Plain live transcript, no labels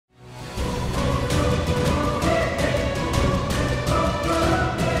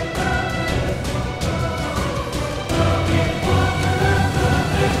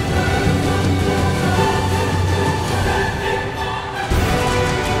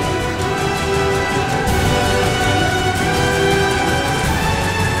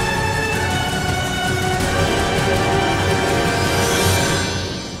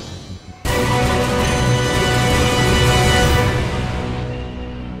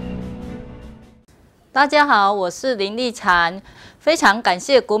大家好，我是林丽嬋，非常感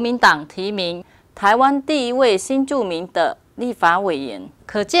谢国民党提名台湾第一位新住民的立法委员，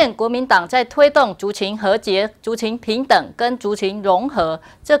可见国民党在推动族群和解、族群平等跟族群融合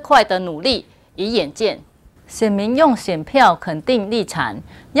这块的努力已眼见。选民用选票肯定丽嬋，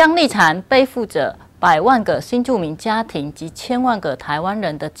让丽嬋背负着100万个新住民家庭及1000万个台湾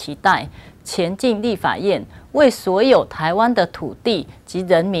人的期待，前进立法院，为所有台湾的土地及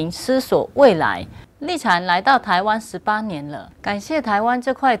人民思索未来。丽嬋来到台湾18年了，感谢台湾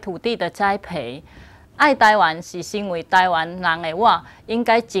这块土地的栽培。爱台湾是身为台湾人的我应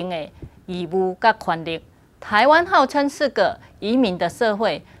该尽的义务甲权利。台湾号称是个移民的社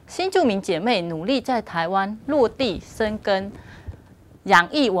会，新住民姐妹努力在台湾落地生根，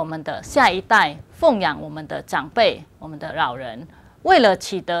养育我们的下一代，奉养我们的长辈、我们的老人，为了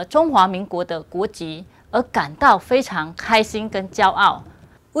取得中华民国的国籍而感到非常开心跟骄傲。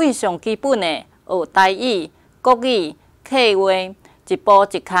为上基本的学台语、国语、客话，一步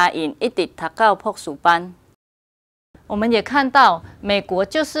一脚印，一直读到博士班。我们也看到，美国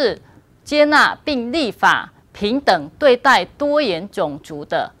就是接纳并立法平等对待多元种族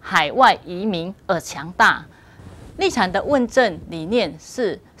的海外移民而强大。丽嬋的问政理念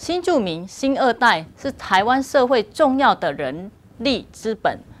是：新住民、新二代是台湾社会重要的人力资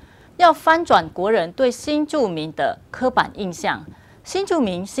本，要翻转国人对新住民的刻板印象。新住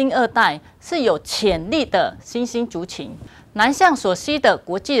民、新二代是有潜力的新兴族群，南向所需的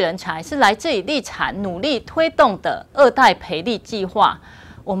国际人才是来自于丽嬋努力推动的2代培力计划。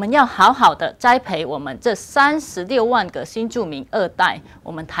我们要好好的栽培我们这36万个新住民2代，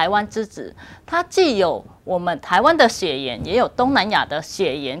我们台湾之子。它既有我们台湾的血缘，也有东南亚的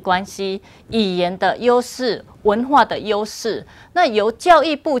血缘关系，语言的优势、文化的优势。那由教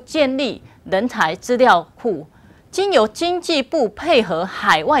育部建立人才资料库。经由经济部配合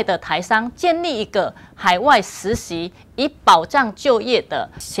海外的台商，建立一个海外实习以保障就业的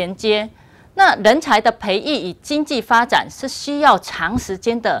衔接。那人才的培育与经济发展是需要长时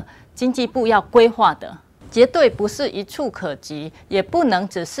间的，经济部要规划的，绝对不是一触可及，也不能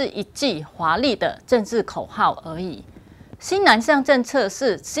只是一句华丽的政治口号而已。新南向政策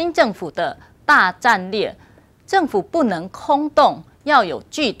是新政府的大战略，政府不能空洞，要有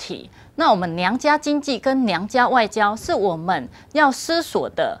具体。那我们娘家经济跟娘家外交是我们要思索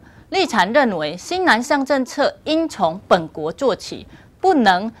的。丽嬋认为，新南向政策应从本国做起，不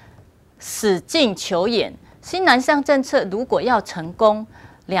能使劲求远。新南向政策如果要成功，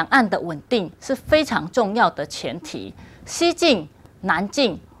两岸的稳定是非常重要的前提。西进、南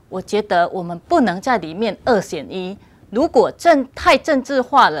进，我觉得我们不能在里面2选1。如果太政治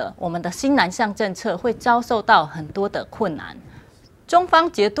化了，我们的新南向政策会遭受到很多的困难。中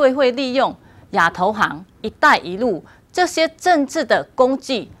方绝对会利用亚投行、一带一路这些政治的工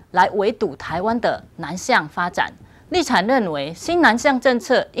具来围堵台湾的南向发展。丽嬋认为，新南向政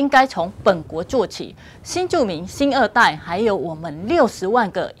策应该从本国做起，新住民、新二代，还有我们60万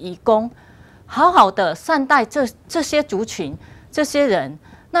个移工，好好的善待这些族群、这些人，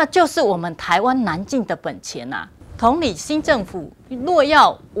那就是我们台湾南进的本钱啊。同理，新政府若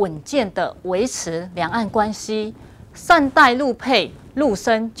要稳健的维持两岸关系，善待陆配陆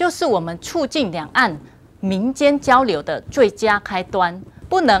生，就是我们促进两岸民间交流的最佳开端。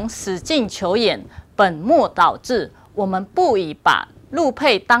不能使劲求远，本末倒置。我们不以把陆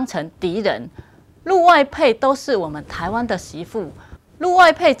配当成敌人，陆外配都是我们台湾的媳妇，陆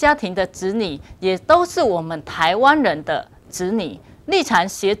外配家庭的子女也都是我们台湾人的子女。丽嬋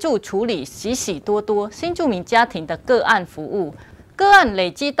协助处理许许多多新住民家庭的个案服务。个案累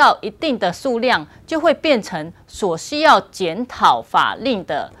积到一定的数量，就会变成所需要检讨法令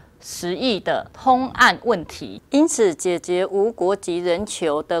的实益的通案问题。因此，解决无国籍人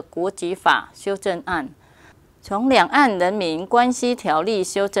求的国籍法修正案，从两岸人民关系条例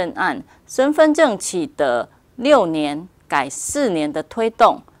修正案，身份证取得6年改4年的推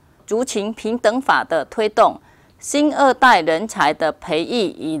动，族群平等法的推动，新2代人才的培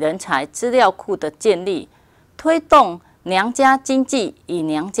育与人才资料库的建立，推动娘家经济与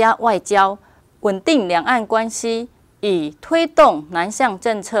娘家外交，稳定两岸关系与推动南向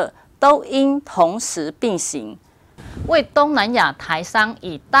政策都应同时并行，为东南亚台商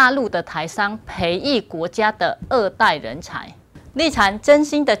与大陆的台商培育国家的2代人才。丽嬋真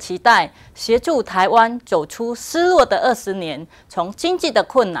心的期待协助台湾走出失落的20年，从经济的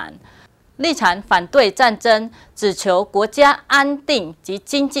困难。丽嬋反对战争，只求国家安定及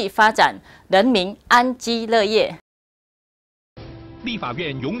经济发展，人民安居乐业。立法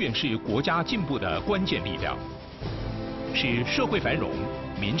院永远是国家进步的关键力量，是社会繁荣、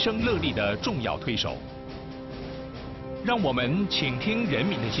民生乐利的重要推手。让我们倾听人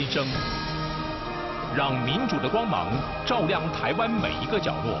民的心声，让民主的光芒照亮台湾每一个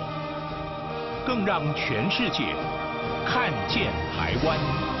角落，更让全世界看见台湾。